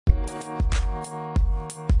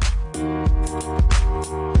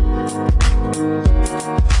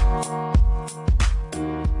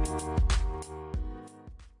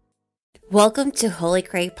Welcome to Holy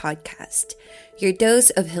Cray Podcast, your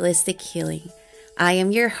dose of holistic healing. I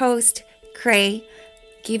am your host, Cray,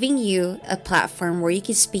 giving you a platform where you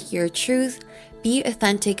can speak your truth, be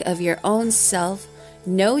authentic of your own self,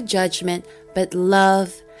 no judgment, but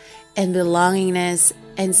love and belongingness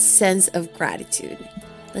and sense of gratitude.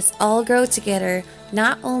 Let's all grow together,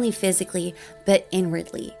 not only physically, but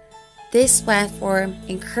inwardly. This platform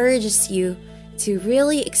encourages you to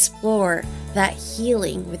really explore that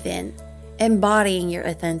healing within, embodying your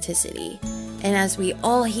authenticity. And as we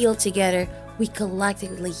all heal together, we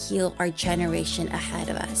collectively heal our generation ahead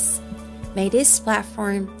of us. May this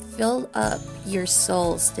platform fill up your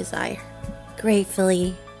soul's desire.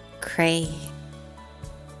 Gratefully, Cray.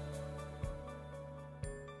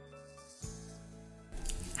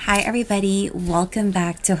 Hi everybody, welcome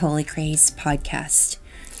back to Holy Cray's podcast,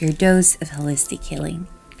 your dose of holistic healing.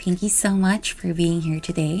 Thank you so much for being here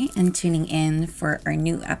today and tuning in for our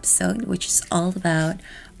new episode, which is all about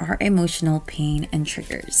our emotional pain and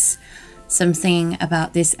triggers. Something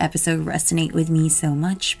about this episode resonated with me so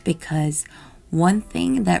much because one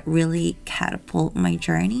thing that really catapulted my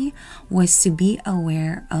journey was to be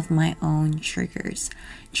aware of my own triggers.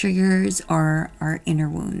 Triggers are our inner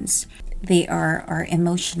wounds. They are our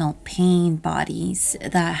emotional pain bodies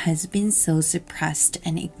that has been so suppressed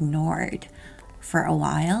and ignored for a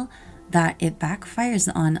while that it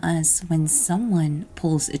backfires on us when someone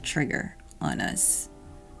pulls a trigger on us.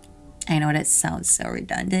 I know that sounds so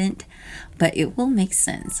redundant, but it will make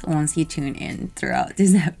sense once you tune in throughout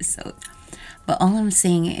this episode. But all I'm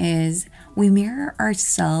saying is we mirror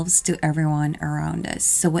ourselves to everyone around us.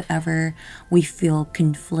 So whatever we feel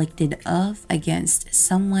conflicted of against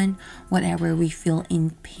someone, whatever we feel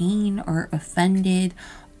in pain or offended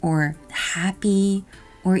or happy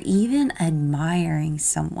or even admiring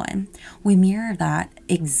someone, we mirror that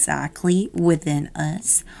exactly within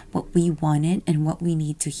us, what we wanted and what we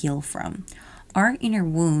need to heal from. Our inner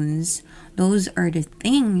wounds, those are the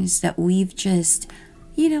things that we've just,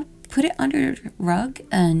 put it under the rug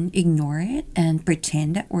and ignore it and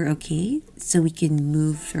pretend that we're okay so we can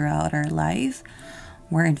move throughout our life,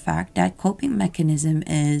 where in fact that coping mechanism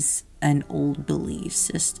is an old belief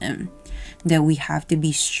system that we have to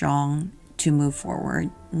be strong to move forward.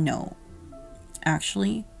 No.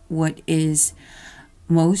 Actually, what is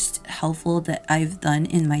most helpful that I've done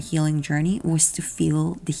in my healing journey was to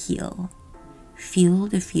feel the heal. Feel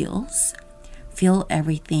the feels. Feel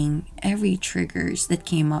everything, every triggers that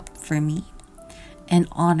came up for me, and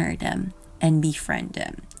honor them and befriend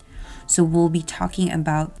them. So we'll be talking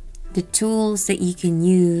about the tools that you can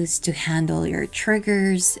use to handle your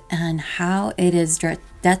triggers and how it is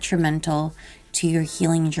detrimental to your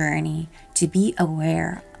healing journey to be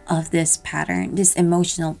aware of this pattern, this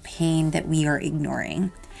emotional pain that we are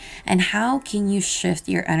ignoring. And how can you shift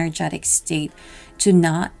your energetic state to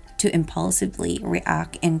not to impulsively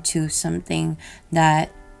react into something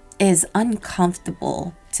that is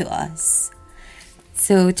uncomfortable to us.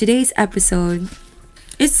 So today's episode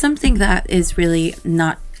is something that is really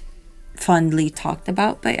not fondly talked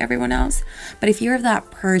about by everyone else. But if you're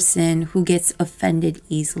that person who gets offended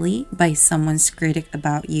easily by someone's critic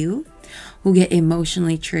about you, who get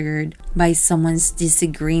emotionally triggered by someone's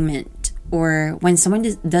disagreement, or when someone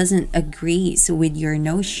doesn't agree with your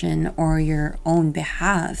notion or your own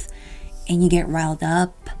behalf, and you get riled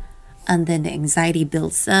up, and then the anxiety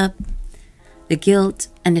builds up, the guilt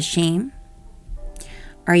and the shame.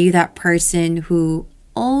 Are you that person who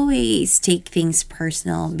always take things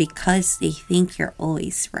personal because they think you're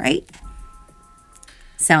always right?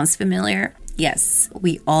 Sounds familiar? Yes,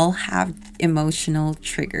 we all have emotional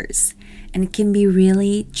triggers, and it can be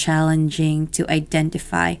really challenging to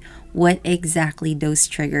identify what exactly those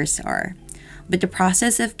triggers are. But the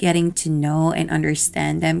process of getting to know and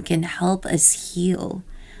understand them can help us heal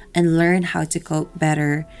and learn how to cope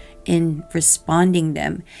better in responding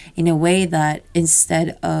them in a way that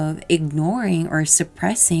instead of ignoring or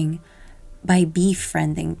suppressing, by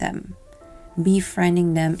befriending them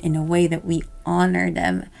in a way that we honor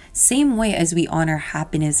them, same way as we honor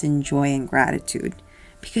happiness and joy and gratitude,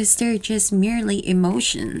 because they're just merely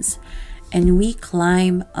emotions, and we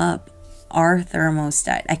climb up our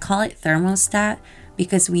thermostat. I call it thermostat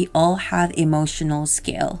because we all have emotional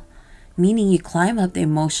scale, meaning you climb up the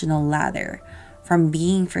emotional ladder from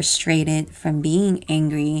being frustrated, from being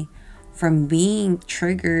angry, from being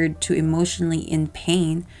triggered to emotionally in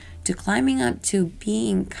pain, to climbing up to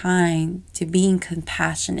being kind, to being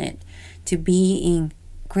compassionate, to being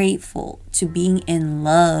grateful, to being in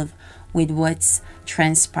love with what's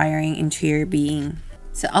transpiring into your being.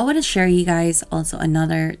 So I want to share you guys also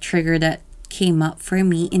another trigger that came up for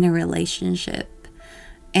me in a relationship.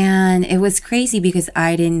 And it was crazy because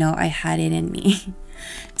I didn't know I had it in me.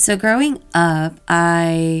 So growing up,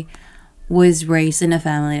 I was raised in a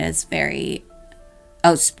family that's very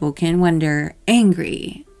outspoken when they're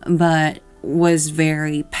angry, but was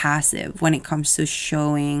very passive when it comes to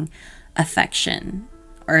showing affection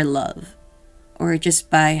or love, or just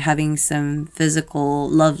by having some physical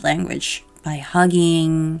love language, by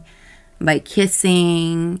hugging, by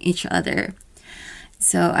kissing each other.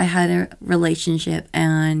 So I had a relationship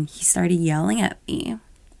and he started yelling at me.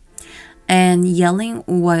 And yelling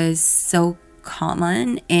was so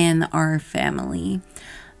common in our family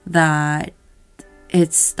that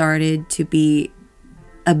it started to be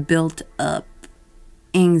a built up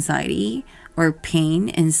anxiety or pain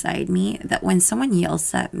inside me, that when someone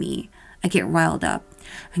yells at me, I get riled up.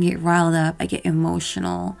 I get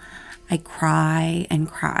emotional. I cry and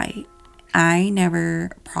cry. I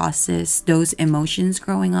never processed those emotions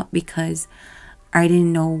growing up because I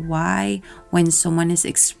didn't know why when someone is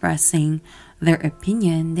expressing their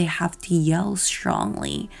opinion, they have to yell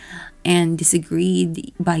strongly and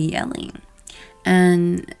disagree by yelling.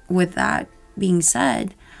 And with that being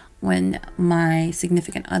said, when my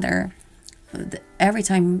significant other, every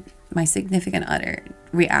time my significant other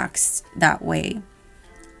reacts that way,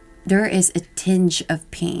 there is a tinge of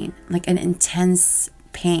pain, like an intense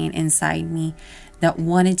pain inside me that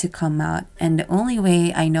wanted to come out. And the only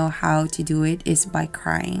way I know how to do it is by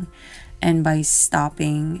crying and by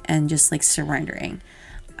stopping and just like surrendering.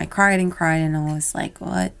 I cried and cried and I was like,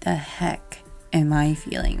 what the heck am I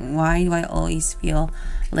feeling? Why do I always feel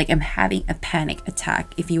like I'm having a panic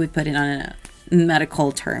attack, if you would put it on a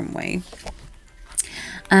medical term way?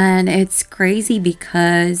 And it's crazy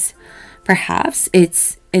because perhaps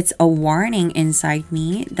it's a warning inside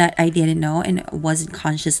me that I didn't know and wasn't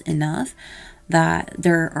conscious enough, that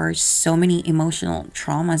there are so many emotional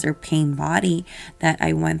traumas or pain body that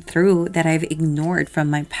I went through that I've ignored from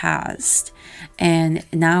my past. And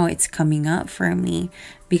now it's coming up for me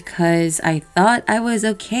because I thought I was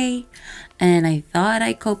okay and I thought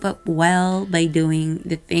I cope up well by doing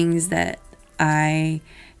the things that I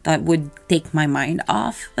thought would take my mind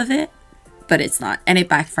off of it, but it's not. And it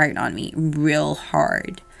backfired on me real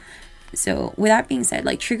hard. So with that being said,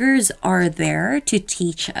 like, triggers are there to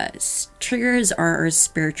teach us. Triggers are our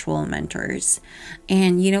spiritual mentors.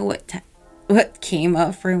 And you know what came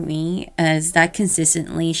up for me as that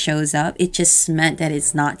consistently shows up, it just meant that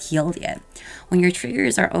it's not healed yet. When your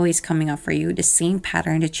triggers are always coming up for you, the same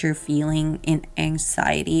pattern that you're feeling in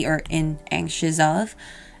anxiety or in anxious of,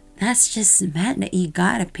 that's just meant that you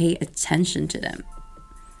gotta pay attention to them.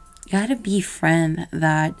 You gotta befriend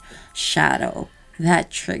that shadow,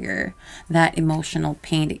 that trigger, that emotional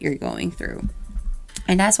pain that you're going through.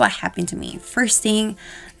 And that's what happened to me. First thing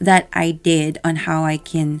that I did on how I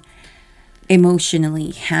can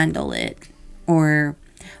emotionally handle it, or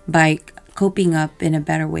by coping up in a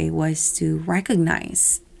better way, was to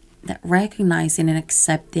recognizing and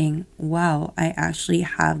accepting, wow, I actually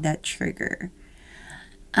have that trigger.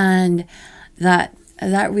 And that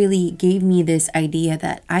really gave me this idea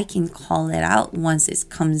that I can call it out once it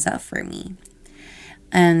comes up for me.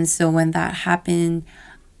 And so when that happened,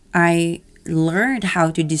 I learned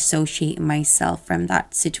how to dissociate myself from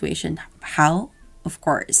that situation. How? Of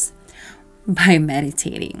course, by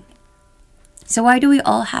meditating. So why do we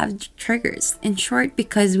all have triggers? In short,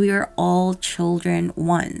 because we are all children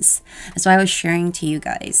once. That's why I was sharing to you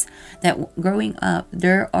guys that growing up,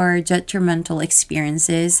 there are detrimental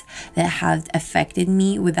experiences that have affected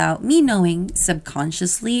me without me knowing,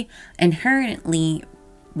 subconsciously, inherently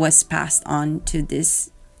was passed on to these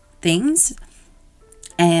things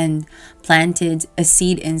and planted a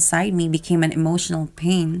seed inside me, became an emotional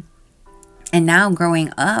pain. And now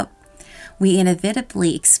growing up, we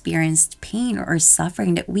inevitably experienced pain or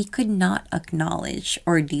suffering that we could not acknowledge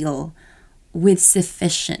or deal with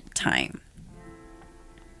sufficient time.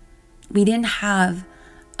 We didn't have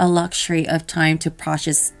a luxury of time to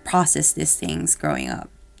process these things growing up.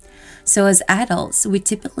 So as adults, we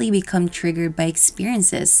typically become triggered by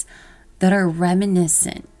experiences that are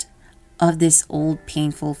reminiscent of these old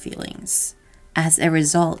painful feelings. As a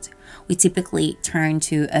result, we typically turn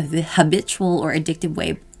to a habitual or addictive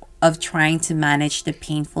way of trying to manage the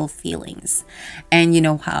painful feelings. And you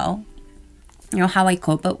know how? You know how I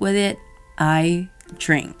cope up with it? I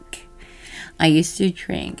drink. I used to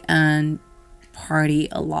drink and party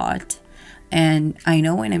a lot. And I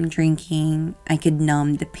know when I'm drinking, I could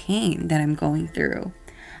numb the pain that I'm going through.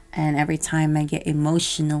 And every time I get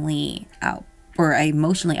emotionally out, or I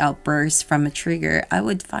emotionally outburst from a trigger, I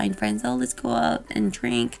would find friends, oh, let's go out and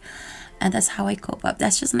drink. And that's how I cope up.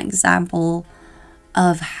 That's just an example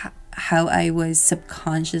of how I was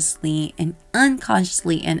subconsciously and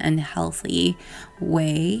unconsciously and unhealthy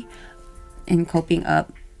way in coping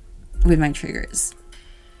up with my triggers.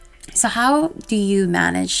 So how do you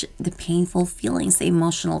manage the painful feelings, the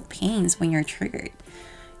emotional pains when you're triggered?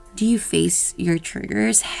 Do you face your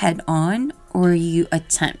triggers head on, or you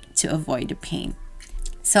attempt to avoid the pain?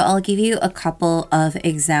 So I'll give you a couple of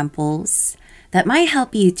examples that might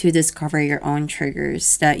help you to discover your own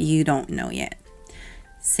triggers that you don't know yet.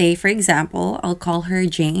 Say, for example, I'll call her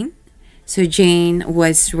Jane. So Jane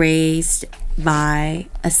was raised by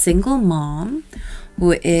a single mom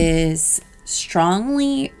who is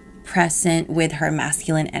strongly present with her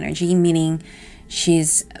masculine energy, meaning she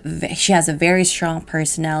has a very strong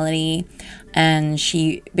personality, and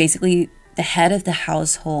she basically the head of the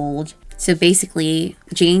household. So basically,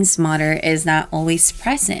 Jane's mother is not always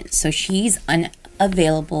present, so she's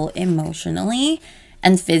unavailable emotionally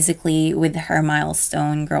and physically with her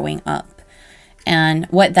milestone growing up. And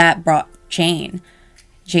what that brought Jane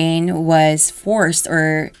was forced,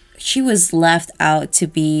 or she was left out to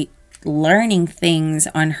be learning things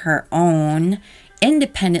on her own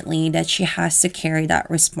independently, that she has to carry that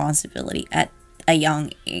responsibility at a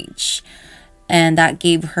young age. And that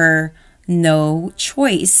gave her no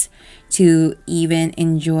choice to even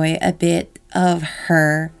enjoy a bit of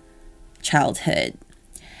her childhood.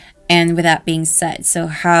 And with that being said, so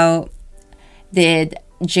how did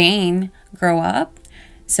Jane grow up?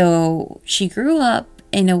 So she grew up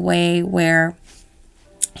in a way where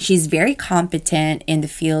she's very competent in the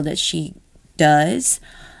field that she does,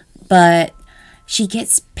 but she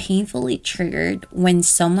gets painfully triggered when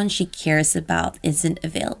someone she cares about isn't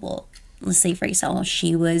available. Let's say, for example,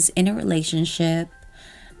 she was in a relationship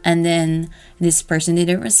and then this person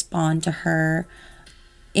didn't respond to her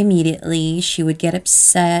immediately. She would get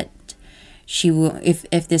upset. She will,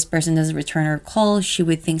 if this person doesn't return her call, she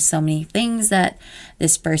would think so many things, that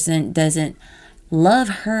this person doesn't love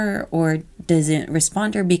her or doesn't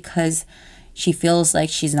respond to her because she feels like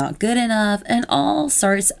she's not good enough, and all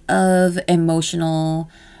sorts of emotional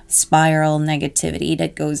spiral negativity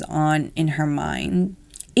that goes on in her mind,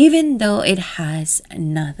 even though it has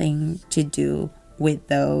nothing to do with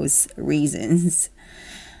those reasons.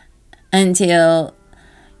 Until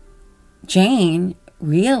Jane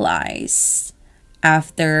realized,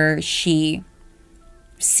 after she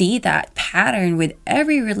see that pattern with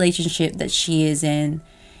every relationship that she is in,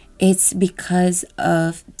 it's because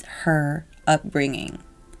of her upbringing.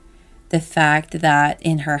 The fact that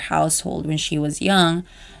in her household when she was young,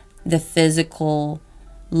 the physical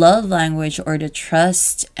love language or the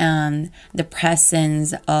trust and the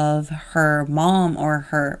presence of her mom or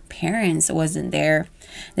her parents wasn't there.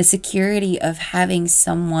 The security of having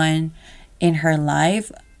someone in her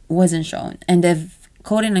life wasn't shown. And the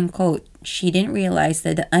quote and unquote, she didn't realize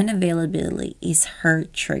that the unavailability is her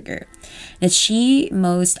trigger that she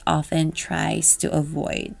most often tries to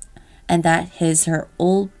avoid. And that is her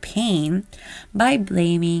old pain by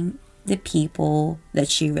blaming the people that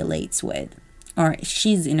she relates with or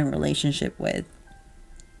she's in a relationship with.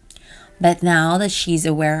 But now that she's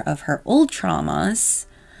aware of her old traumas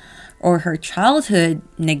or her childhood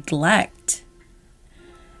neglect,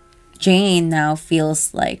 Jane now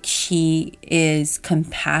feels like she is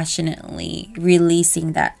compassionately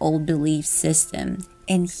releasing that old belief system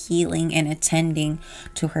and healing and attending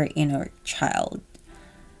to her inner child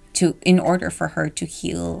in order for her to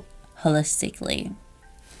heal holistically.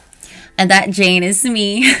 And that Jane is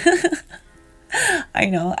me. I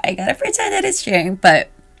know, I gotta pretend that it's Jane, but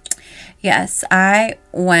yes, I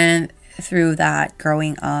went through that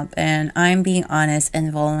growing up, and I'm being honest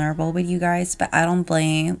and vulnerable with you guys, but I don't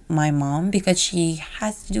blame my mom because she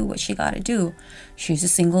has to do what she gotta do. She's a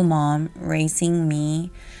single mom raising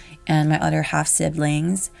me and my other half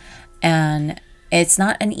siblings, and it's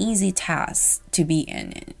not an easy task to be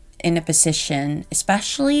in a position,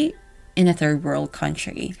 especially in a third world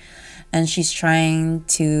country, and she's trying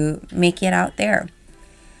to make it out there.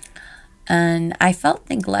 And I felt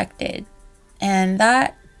neglected, and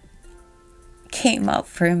that came up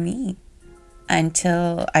for me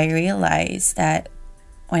until I realized that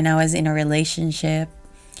when I was in a relationship,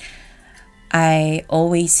 I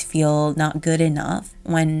always feel not good enough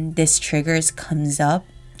when this triggers comes up,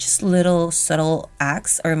 just little subtle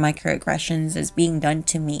acts or microaggressions is being done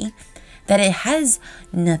to me, that it has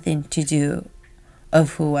nothing to do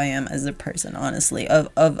of who I am as a person, honestly, of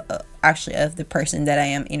the person that I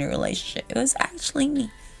am in a relationship. It was actually me.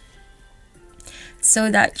 So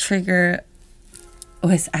that trigger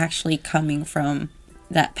was actually coming from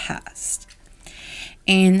that past.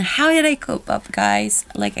 And how did I cope up, guys?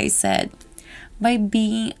 Like I said, by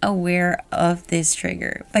being aware of this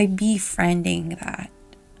trigger, by befriending that.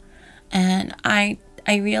 And I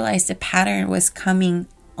realized the pattern was coming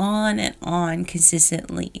on and on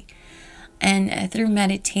consistently. And through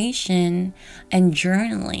meditation and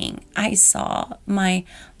journaling, I saw my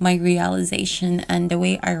realization and the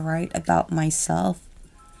way I write about myself.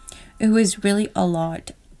 It was really a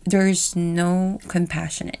lot. There's no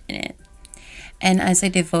compassion in it. And as I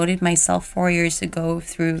devoted myself 4 years ago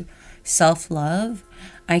through self-love,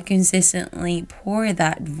 I consistently pour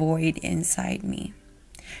that void inside me.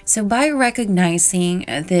 So by recognizing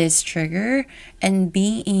this trigger and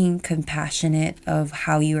being compassionate of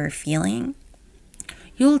how you are feeling,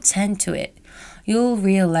 you'll tend to it. You'll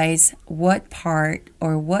realize what part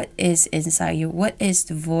or what is inside you, what is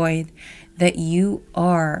the void that you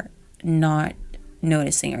are not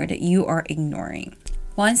noticing or that you are ignoring.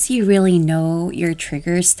 Once you really know your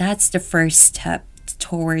triggers, that's the first step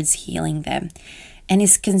towards healing them, and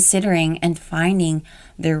is considering and finding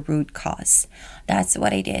their root cause. That's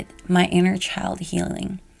what I did, my inner child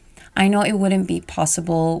healing. I know it wouldn't be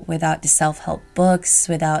possible without the self-help books,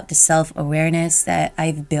 without the self-awareness that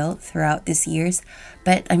I've built throughout these years,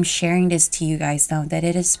 but I'm sharing this to you guys now that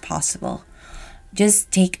it is possible.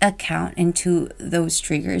 Just take account into those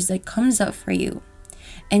triggers that comes up for you,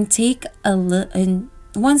 and take a little. And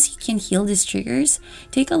once you can heal these triggers,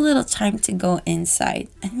 take a little time to go inside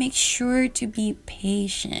and make sure to be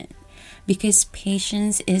patient, because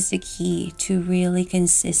patience is the key to really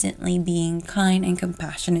consistently being kind and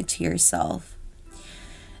compassionate to yourself.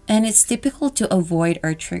 And it's typical to avoid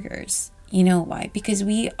our triggers. You know why? Because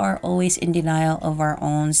we are always in denial of our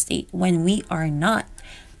own state when we are not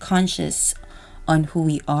conscious on who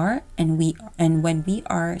we are, and when we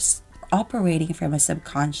are operating from a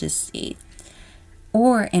subconscious state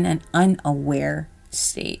or in an unaware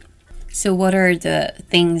state. So what are the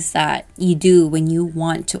things that you do when you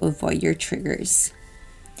want to avoid your triggers?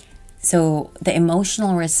 So the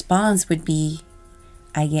emotional response would be,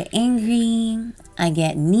 I get angry, I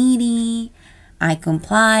get needy, I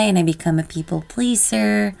comply and I become a people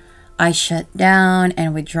pleaser, I shut down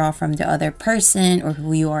and withdraw from the other person or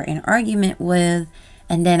who you are in argument with,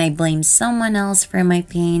 and then I blame someone else for my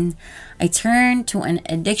pain. I turn to an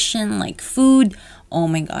addiction like food. Oh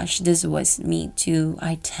my gosh, this was me too.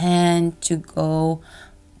 I tend to go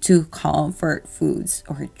to comfort foods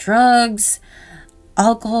or drugs,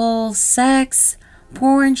 alcohol, sex,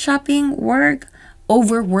 porn, shopping, work,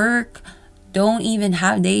 overwork. Don't even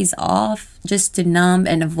have days off just to numb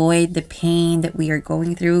and avoid the pain that we are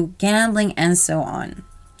going through, gambling, and so on.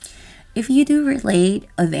 If you do relate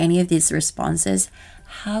of any of these responses,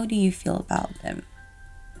 how do you feel about them?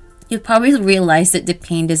 You'll probably realize that the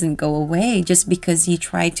pain doesn't go away just because you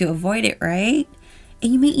try to avoid it, right?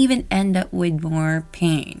 And you may even end up with more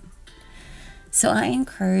pain. So I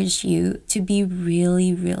encourage you to be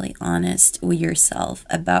really, really honest with yourself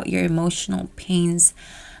about your emotional pains.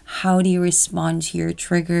 How do you respond to your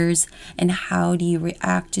triggers, and how do you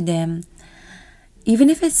react to them? Even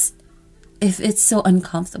if it's so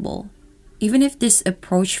uncomfortable, even if this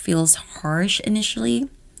approach feels harsh initially,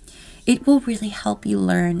 it will really help you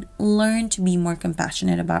learn to be more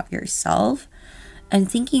compassionate about yourself. And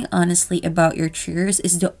thinking honestly about your triggers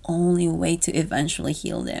is the only way to eventually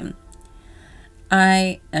heal them.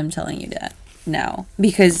 I am telling you that now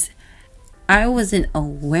because I wasn't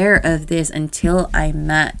aware of this until I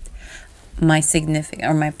met my significant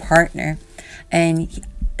or my partner, and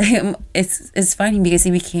it's funny because he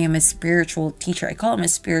became a spiritual teacher. I call him a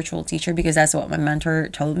spiritual teacher because that's what my mentor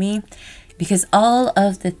told me. Because all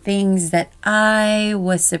of the things that I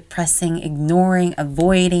was suppressing, ignoring,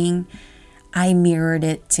 avoiding, I mirrored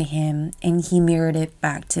it to him, and he mirrored it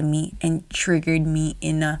back to me and triggered me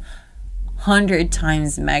in 100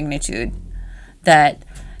 times magnitude that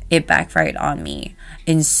it backfired on me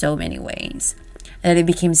in so many ways, that it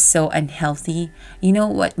became so unhealthy. You know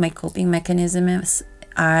what my coping mechanism is?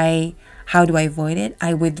 How do I avoid it?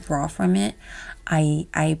 I withdraw from it.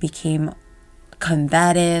 I became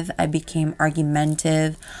combative. I became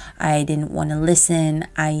argumentative. I didn't want to listen.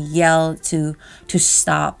 I yelled to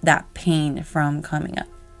stop that pain from coming up.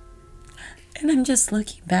 And I'm just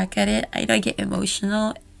looking back at it. I get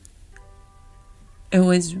emotional. It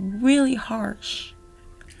was really harsh.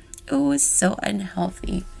 It was so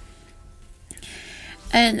unhealthy.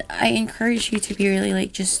 And I encourage you to be really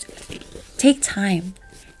just take time.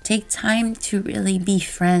 Take time to really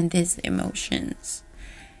befriend these emotions.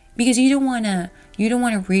 Because you don't want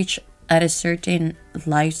to reach at a certain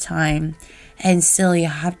lifetime And still, you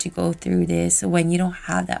have to go through this when you don't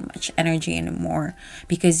have that much energy anymore,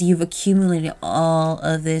 because you've accumulated all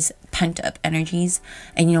of this pent up energies.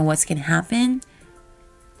 And you know what's going to happen?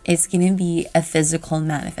 It's going to be a physical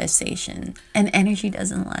manifestation. And energy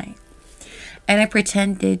doesn't lie. And I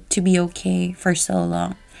pretended to be okay for so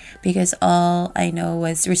long, because all I know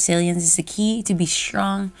was resilience is the key, to be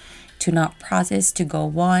strong, to not process, to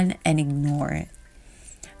go on and ignore it.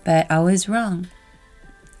 But I was wrong.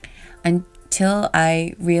 Until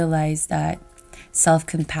I realized that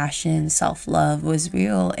self-compassion, self-love was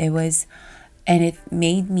real. And it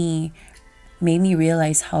made me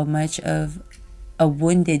realize how much of a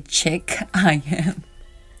wounded chick I am,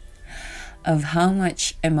 of how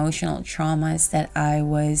much emotional traumas that I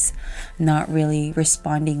was not really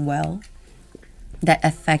responding well, that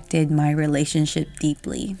affected my relationship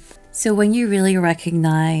deeply. So when you really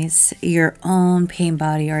recognize your own pain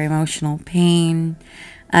body or emotional pain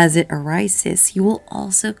as it arises, you will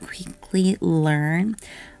also quickly learn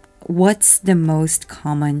what's the most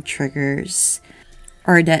common triggers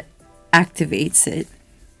or that activates it.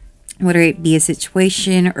 Whether it be a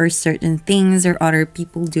situation or certain things or other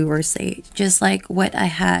people do or say. Just like what I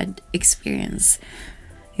had experienced.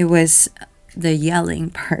 It was the yelling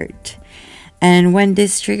part. And when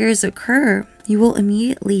these triggers occur, you will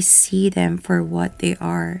immediately see them for what they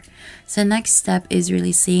are. So next step is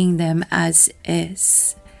really seeing them as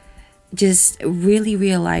is. Just really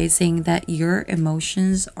realizing that your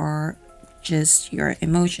emotions are just your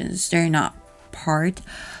emotions. They're not part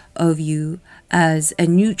of you as a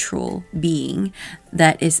neutral being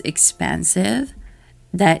that is expansive,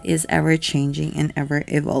 that is ever changing and ever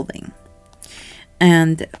evolving.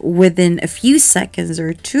 And within a few seconds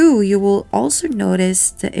or two, you will also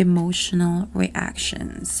notice the emotional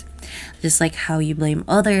reactions. Just like how you blame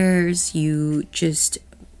others, you just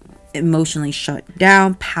emotionally shut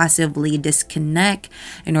down, passively disconnect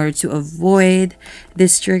in order to avoid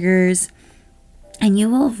these triggers. And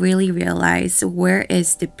you will really realize where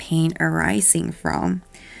is the pain arising from.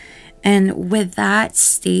 And with that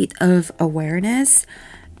state of awareness,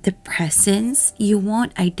 the presence, you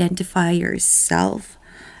won't identify yourself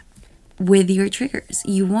with your triggers.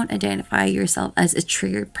 You won't identify yourself as a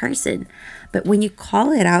triggered person. But when you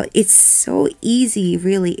call it out, it's so easy,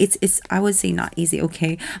 really. It's I would say not easy,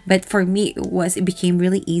 okay? But for me, it became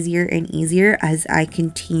really easier and easier as I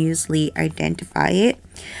continuously identify it.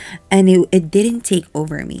 And it didn't take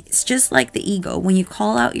over me. It's just like the ego. When you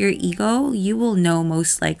call out your ego, you will know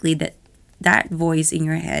most likely that voice in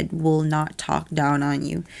your head will not talk down on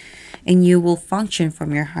you. And you will function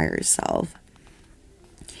from your higher self.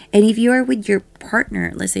 And if you are with your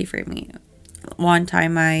partner, let's say for me, one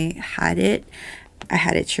time I had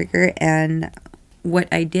a trigger, and what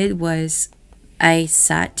I did was I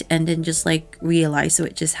sat and then just like realized so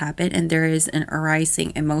it just happened, and there is an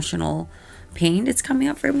arising emotional pain that's coming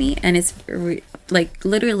up for me, and it's like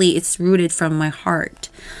literally it's rooted from my heart.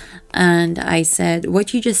 And I said,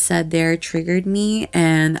 what you just said there triggered me,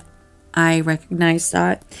 and I recognized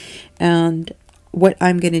that. And what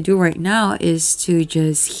I'm going to do right now is to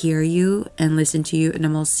just hear you and listen to you, and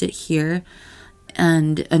I'm going to sit here,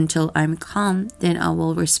 and until I'm calm, then I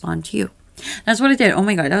will respond to you. That's what I did. Oh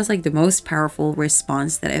my God, that was like the most powerful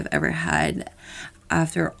response that I've ever had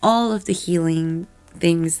after all of the healing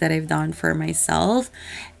things that I've done for myself.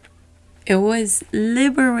 It was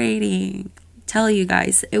liberating. Tell you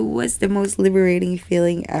guys, it was the most liberating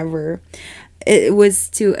feeling ever. It was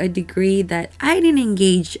to a degree that I didn't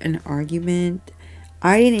engage an argument.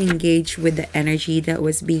 I didn't engage with the energy that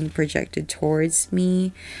was being projected towards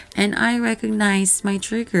me. And I recognized my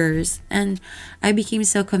triggers. And I became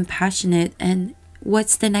so compassionate. And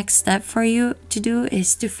what's the next step for you to do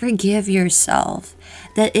is to forgive yourself.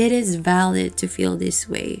 That it is valid to feel this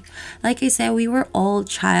way. Like I said, we were all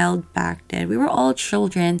child back then. We were all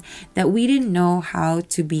children that we didn't know how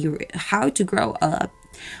to grow up.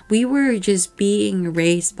 We were just being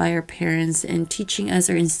raised by our parents and teaching us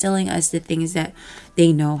or instilling us the things that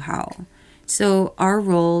they know how. So our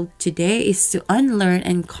role today is to unlearn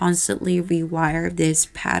and constantly rewire these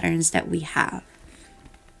patterns that we have.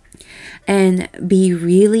 And be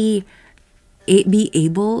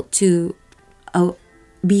able to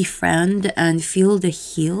befriend and feel the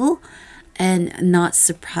heal and not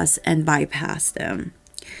suppress and bypass them.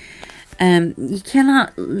 You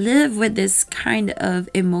cannot live with this kind of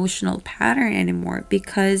emotional pattern anymore,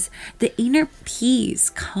 because the inner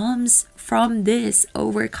peace comes from this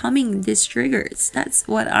overcoming these triggers. That's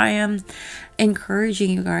what I am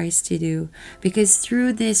encouraging you guys to do, because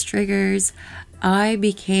through these triggers, I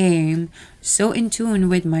became so in tune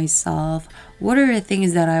with myself. What are the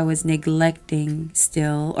things that I was neglecting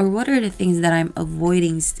still? Or what are the things that I'm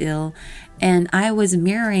avoiding still? And I was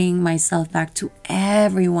mirroring myself back to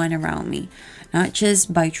everyone around me, not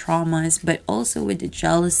just by traumas, but also with the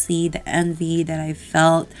jealousy, the envy that I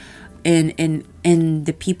felt in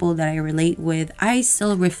the people that I relate with. I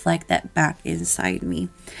still reflect that back inside me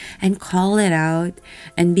and call it out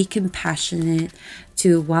and be compassionate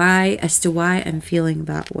as to why I'm feeling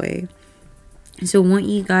that way. So I want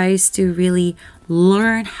you guys to really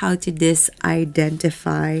learn how to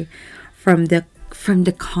disidentify from the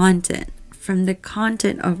content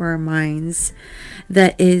of our minds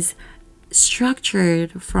that is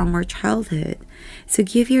structured from our childhood. So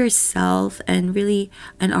give yourself an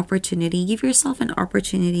opportunity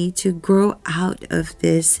to grow out of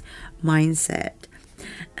this mindset.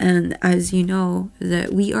 And as you know,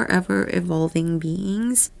 that we are ever evolving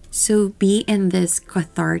beings, so be in this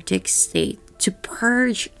cathartic state to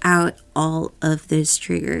purge out all of these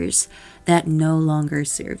triggers that no longer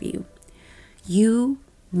serve you. You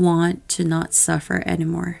want to not suffer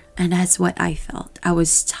anymore. And that's what I felt. I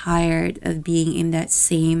was tired of being in that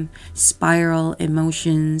same spiral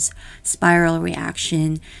emotions, spiral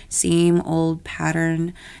reaction, same old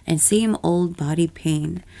pattern, and same old body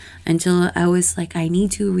pain, until I was like, I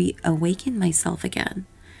need to reawaken myself again.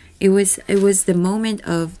 It was the moment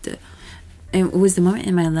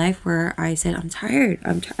in my life where I said, I'm tired.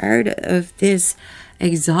 I'm tired of this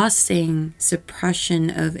exhausting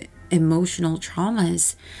suppression of emotional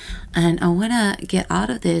traumas, and I want to get out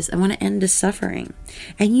of this. I want to end the suffering.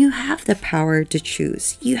 And you have the power to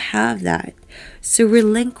choose. You have that. So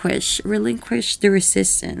relinquish the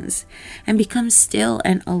resistance and become still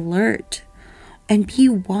and alert and be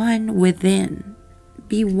one within.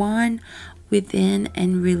 Be one within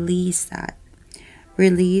and release that.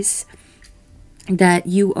 Release that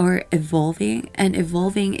you are evolving, and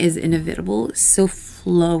evolving is inevitable. So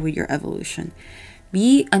flow with your evolution.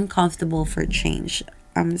 Be uncomfortable for change.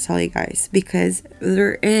 I'm gonna tell you guys, because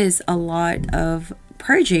there is a lot of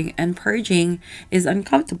purging, and purging is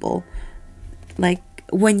uncomfortable. Like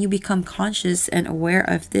when you become conscious and aware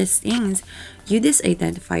of these things, you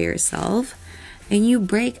disidentify yourself and you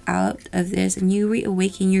break out of this and you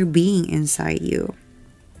reawaken your being inside you.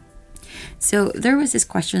 So there was this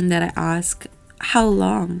question that I asked: how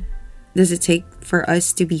long does it take for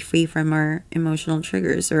us to be free from our emotional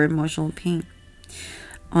triggers or emotional pain?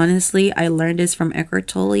 Honestly, I learned this from Eckhart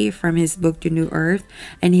Tolle from his book The New Earth,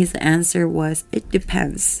 and his answer was, it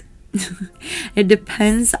depends. It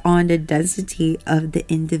depends on the density of the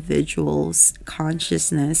individual's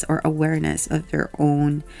consciousness or awareness of their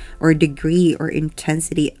own, or degree or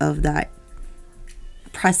intensity of that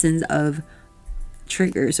presence of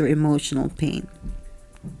triggers or emotional pain.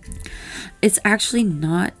 It's actually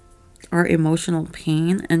not our emotional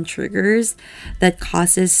pain and triggers that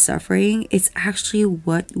causes suffering. It's actually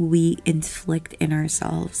what we inflict in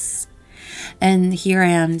ourselves. And here I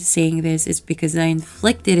am saying this is because I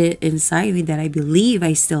inflicted it inside me, that I believe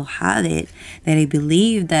I still have it, that I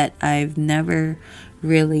believe that I've never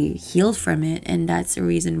really healed from it, and that's the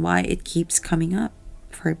reason why it keeps coming up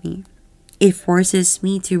for me. It forces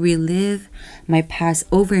me to relive my past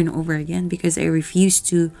over and over again, because I refuse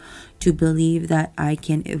to believe that I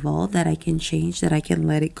can evolve, that I can change, that I can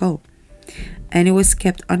let it go. And it was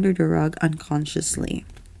kept under the rug unconsciously.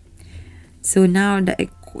 So now the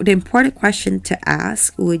important question to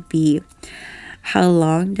ask would be, how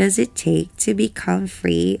long does it take to become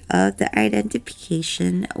free of the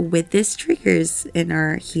identification with these triggers in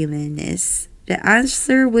our humanness? The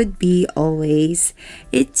answer would be always,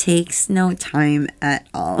 it takes no time at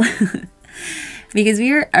all. Because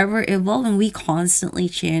we are ever evolving, we constantly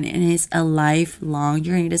change, and it's a lifelong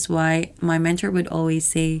journey. That's why my mentor would always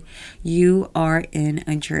say, you are in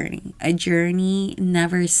a journey. A journey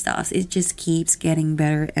never stops. It just keeps getting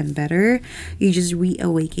better and better. You just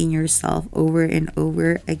reawaken yourself over and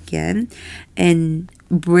over again, and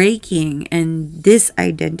breaking and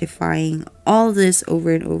disidentifying all this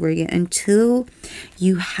over and over again until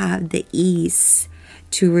you have the ease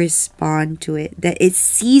to respond to it, that it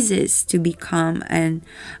ceases to become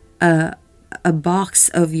a box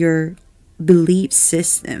of your belief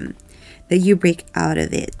system, that you break out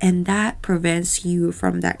of it, and that prevents you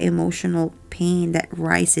from that emotional pain that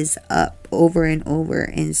rises up over and over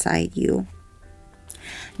inside you.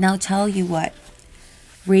 Now tell you what,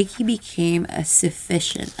 Reiki became a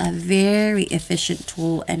very efficient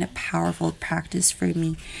tool and a powerful practice for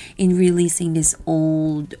me in releasing this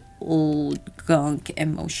old gunk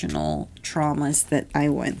emotional traumas that I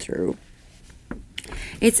went through.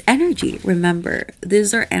 It's energy. Remember,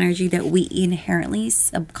 these are energy that we inherently,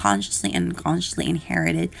 subconsciously, and unconsciously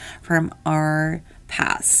inherited from our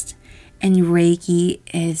past. And Reiki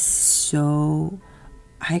is so,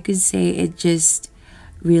 I could say it just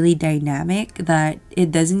really dynamic that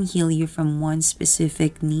it doesn't heal you from one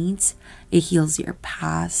specific needs. It heals your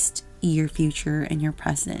past, your future, and your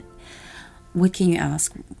present. What can you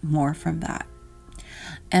ask more from that?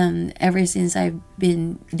 And ever since I've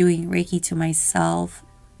been doing Reiki to myself,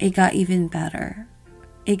 it got even better.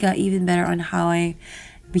 It got even better on how I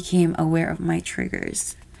became aware of my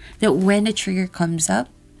triggers. That when a trigger comes up,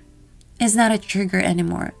 it's not a trigger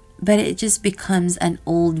anymore, but it just becomes an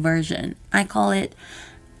old version. I call it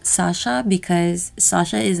Sasha because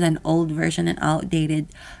Sasha is an old version and outdated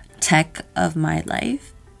tech of my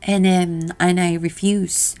life. And I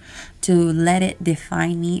refuse to let it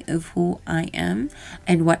define me of who I am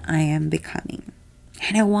and what I am becoming.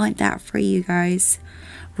 And I want that for you guys.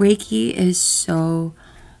 Reiki is so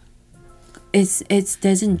it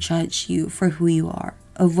doesn't judge you for who you are,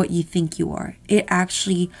 of what you think you are. It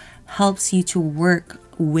actually helps you to work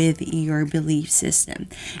with your belief system.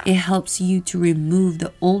 It helps you to remove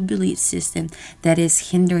the old belief system that is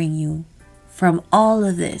hindering you from all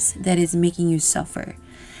of this, that is making you suffer.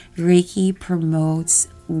 Reiki promotes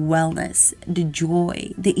wellness, the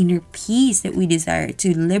joy, the inner peace that we desire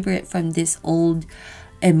to liberate from this old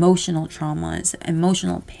emotional traumas,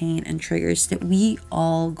 emotional pain, and triggers that we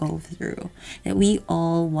all go through, that we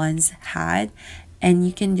all once had. And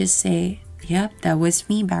you can just say, yep, that was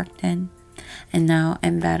me back then. And now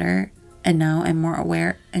I'm better. And now I'm more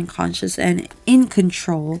aware and conscious and in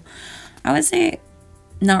control. I would say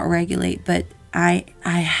not regulate, but I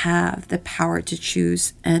have the power to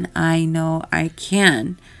choose, and I know I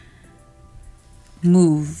can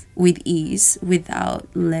move with ease without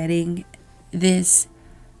letting this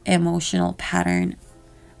emotional pattern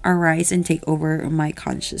arise and take over my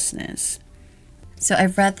consciousness. So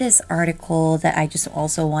I've read this article that I just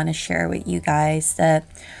also want to share with you guys, that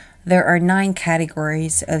there are 9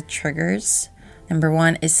 categories of triggers. Number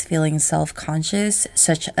 1 is feeling self-conscious,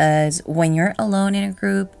 such as when you're alone in a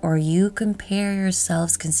group or you compare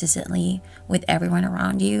yourselves consistently with everyone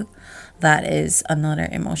around you. That is another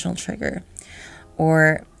emotional trigger.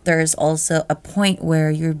 Or there's also a point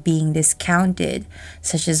where you're being discounted,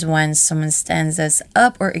 such as when someone stands us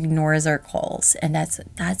up or ignores our calls. And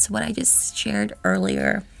that's what I just shared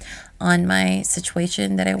earlier on my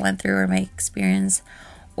situation that I went through, or my experience.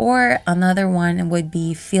 Or another one would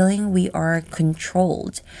be feeling we are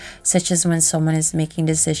controlled, such as when someone is making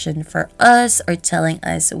decision for us or telling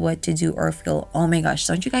us what to do or feel. Oh my gosh,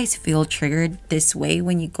 don't you guys feel triggered this way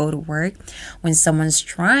when you go to work? When someone's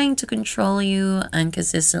trying to control you and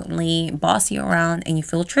consistently boss you around, and you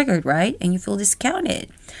feel triggered, right? And you feel discounted.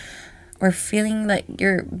 Or feeling like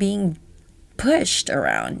you're being pushed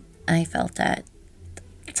around. I felt that.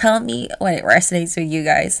 Tell me when it resonates with you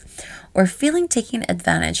guys. Or feeling taken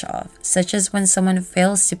advantage of, such as when someone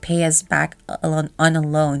fails to pay us back on a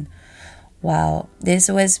loan. Wow, this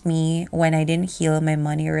was me when I didn't heal my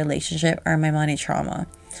money relationship or my money trauma.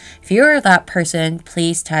 If you are that person,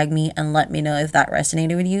 please tag me and let me know if that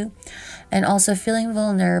resonated with you. And also feeling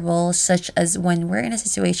vulnerable, such as when we're in a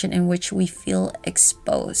situation in which we feel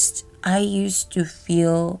exposed. I used to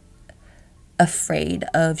feel afraid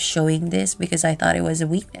of showing this because I thought it was a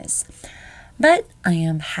weakness. But I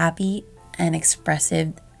am happy and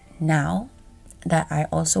expressive now that I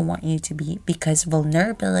also want you to be, because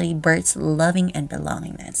vulnerability births loving and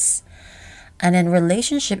belongingness. And then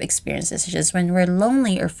relationship experiences, such as when we're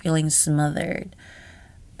lonely or feeling smothered.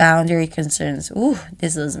 Boundary concerns. Ooh,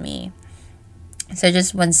 this was me. So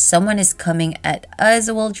just when someone is coming at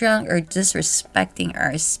us while drunk or disrespecting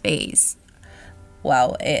our space.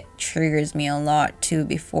 Wow, it triggers me a lot too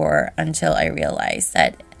before, until I realize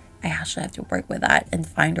that I actually have to work with that and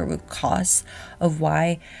find a root cause of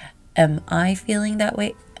why am I feeling that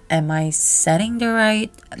way. Am I setting the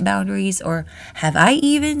right boundaries, or have I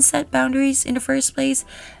even set boundaries in the first place?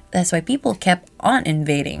 That's why people kept on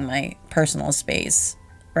invading my personal space,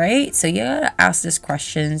 right? So you gotta ask these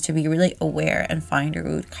questions to be really aware and find a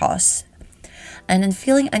root cause. And then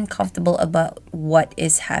feeling uncomfortable about what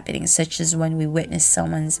is happening, such as when we witness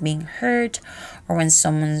someone's being hurt, or when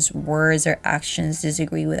someone's words or actions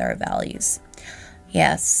disagree with our values.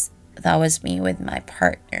 Yes, that was me with my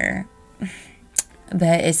partner.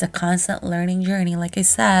 But it's a constant learning journey. Like I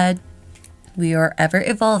said, we are ever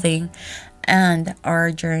evolving, and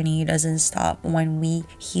our journey doesn't stop when we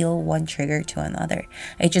heal one trigger to another.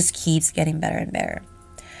 It just keeps getting better and better.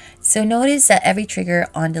 So notice that every trigger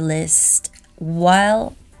on the list,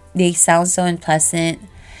 while they sound so unpleasant,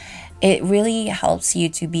 It really helps you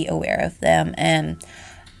to be aware of them. And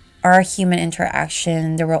our human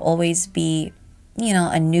interaction, there will always be,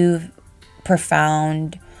 a new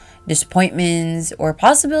profound disappointments or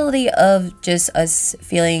possibility of just us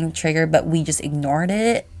feeling triggered, but we just ignored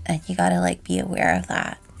it. And you gotta be aware of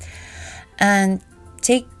that and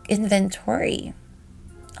take inventory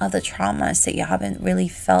of the traumas that you haven't really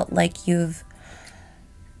felt like you've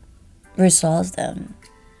resolved them,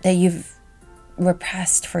 that you've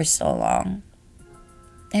repressed for so long.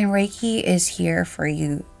 And Reiki is here for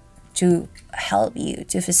you to help you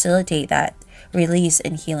to facilitate that release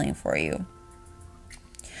and healing for you.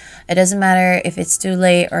 It doesn't matter if it's too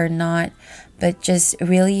late or not, but just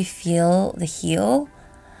really feel the heal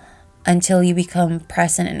until you become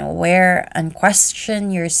present and aware and question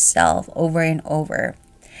yourself over and over.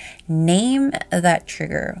 Name that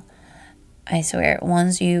trigger. I swear,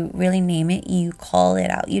 once you really name it, you call it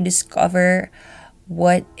out. You discover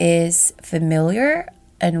what is familiar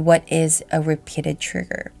and what is a repeated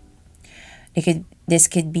trigger. This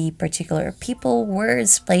could be particular people,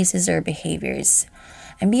 words, places, or behaviors.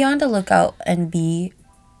 And be on the lookout and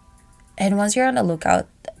once you're on the lookout,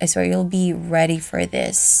 I swear you'll be ready for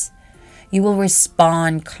this. You will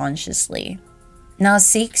respond consciously. Now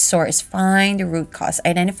seek source, find the root cause,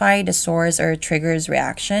 identify the source or trigger's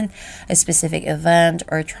reaction, a specific event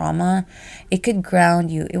or trauma. It could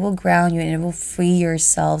ground you. It will ground you and it will free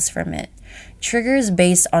yourselves from it. Triggers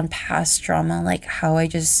based on past trauma, like how I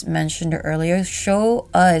just mentioned earlier, show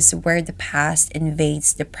us where the past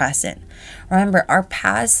invades the present. Remember, our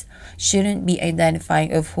past shouldn't be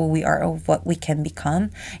identifying of who we are or what we can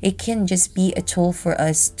become. It can just be a tool for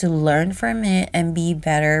us to learn from it and be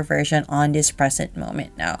better version on this present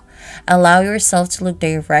moment now. Allow yourself to look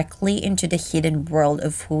directly into the hidden world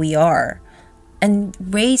of who we are.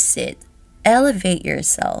 Embrace it. Elevate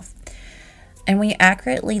yourself. And when you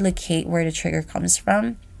accurately locate where the trigger comes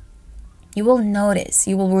from, you will notice,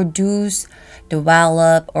 you will reduce the well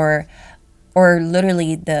up or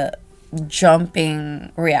literally the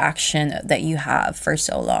jumping reaction that you have for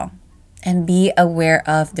so long. And be aware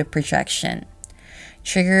of the projection.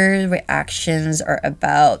 Trigger reactions are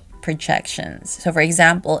about projections. So for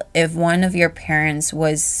example, if one of your parents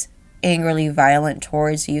was angrily violent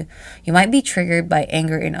towards you, you might be triggered by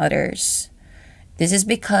anger in others. This is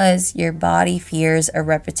because your body fears a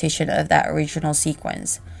repetition of that original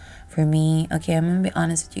sequence. For me, okay, I'm gonna be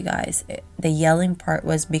honest with you guys. The yelling part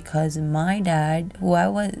was because my dad,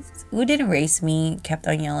 who didn't raise me, kept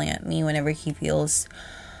on yelling at me whenever he feels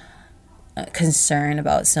concerned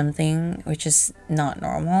about something, which is not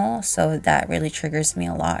normal. So that really triggers me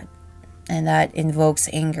a lot. And that invokes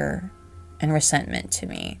anger and resentment to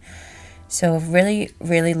me. So really,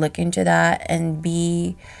 really look into that and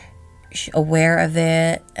be aware of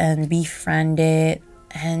it and befriend it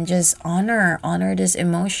and just honor these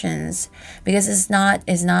emotions, because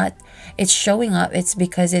it's showing up. It's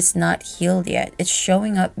because it's not healed yet. It's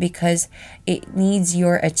showing up because it needs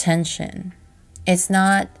your attention. It's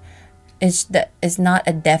not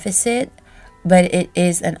a deficit, but it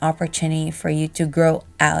is an opportunity for you to grow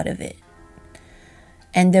out of it.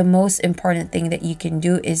 And the most important thing that you can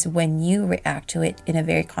do is when you react to it in a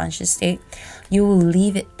very conscious state, you will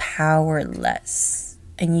leave it powerless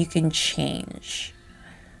and you can change.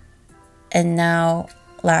 And now,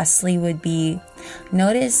 lastly, would be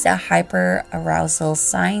notice the hyperarousal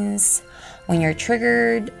signs when you're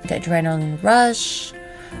triggered, the adrenaline rush,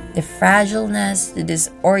 the fragileness, the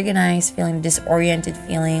disorganized feeling, disoriented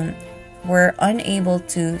feeling. We're unable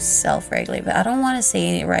to self-regulate. But I don't want to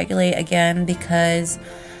say regulate again, because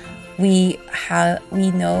we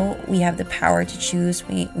know we have the power to choose.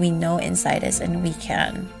 We know inside us and we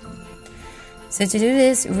can. So to do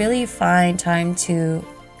this, really find time to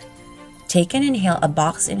take a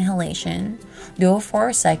box inhalation. Do a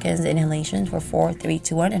 4 seconds inhalation for 4, 3,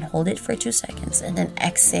 2, 1 and hold it for 2 seconds, and then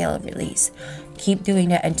exhale, release. Keep doing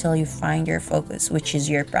that until you find your focus, which is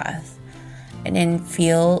your breath. And then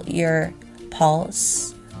feel your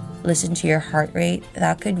pulse, listen to your heart rate.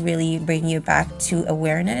 That could really bring you back to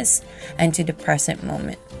awareness and to the present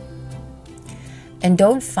moment. And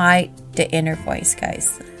don't fight the inner voice,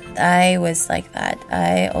 guys. I was like that.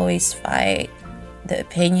 I always fight the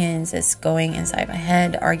opinions that's going inside my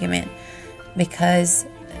head, the argument, because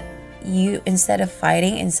instead of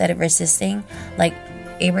fighting, instead of resisting, like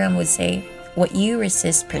Abraham would say, what you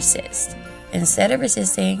resist persists. Instead of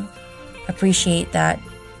resisting, appreciate that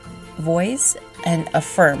voice and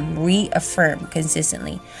reaffirm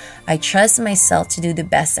consistently. I trust myself to do the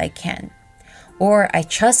best I can. Or I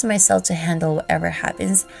trust myself to handle whatever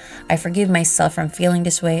happens. I forgive myself from feeling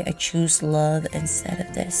this way. I choose love instead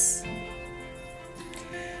of this.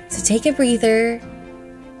 So take a breather.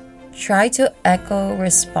 Try to echo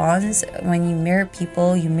response. When you mirror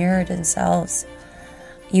people, you mirror themselves.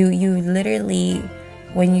 You literally,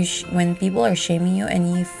 when people are shaming you,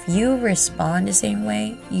 and if you respond the same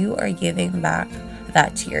way, you are giving back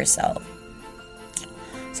that to yourself.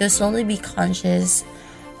 So slowly be conscious,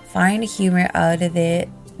 find the humor out of it,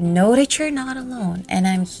 know that you're not alone, and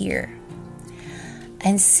I'm here.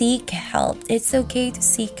 And seek help. It's okay to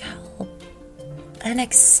seek help. And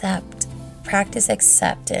practice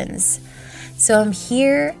acceptance. So I'm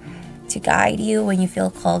here to guide you when you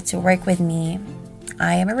feel called to work with me.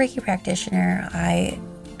 I am a Reiki practitioner.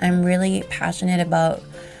 I'm really passionate about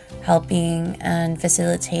helping and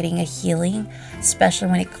facilitating a healing, especially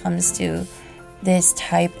when it comes to this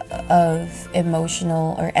type of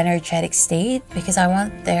emotional or energetic state, because I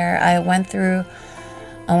went through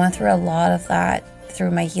a lot of that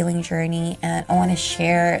through my healing journey, and I want to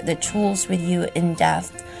share the tools with you in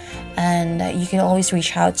depth. And you can always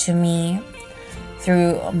reach out to me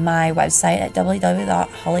through my website at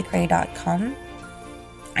www.hollycray.com.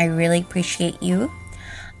 I really appreciate you.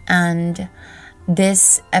 And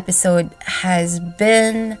this episode has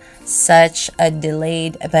been such a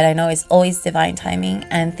delayed, but I know it's always divine timing.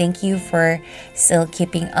 And thank you for still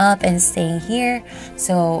keeping up and staying here.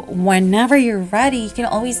 So whenever you're ready, you can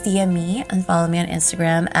always DM me and follow me on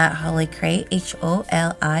Instagram at HollyCray,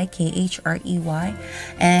 HOLIKHREY.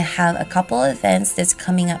 And I have a couple of events that's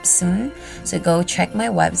coming up soon. So go check my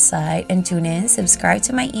website and tune in. Subscribe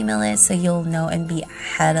to my email list so you'll know and be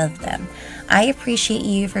ahead of them. I appreciate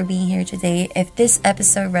you for being here today. If this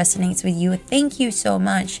episode resonates with you, thank you so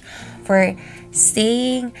much for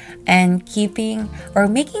staying and keeping or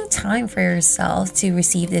making time for yourself to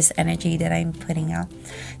receive this energy that I'm putting out.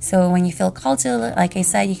 So when you feel called to, like I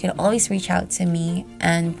said, you can always reach out to me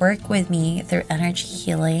and work with me through energy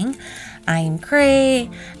healing. I'm Cray,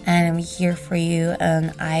 and I'm here for you,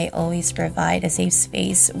 and I always provide a safe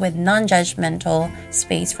space with non-judgmental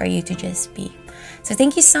space for you to just be. So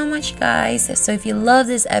thank you so much, guys. So if you love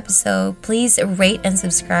this episode, please rate and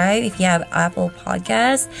subscribe if you have Apple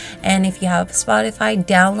Podcasts. And if you have Spotify,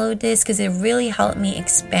 download this, because it really helped me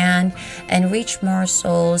expand and reach more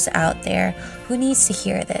souls out there who needs to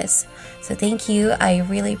hear this. So thank you. I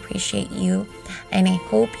really appreciate you. And I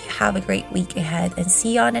hope you have a great week ahead. And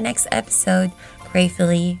see you on the next episode.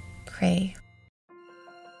 Gratefully, Cray.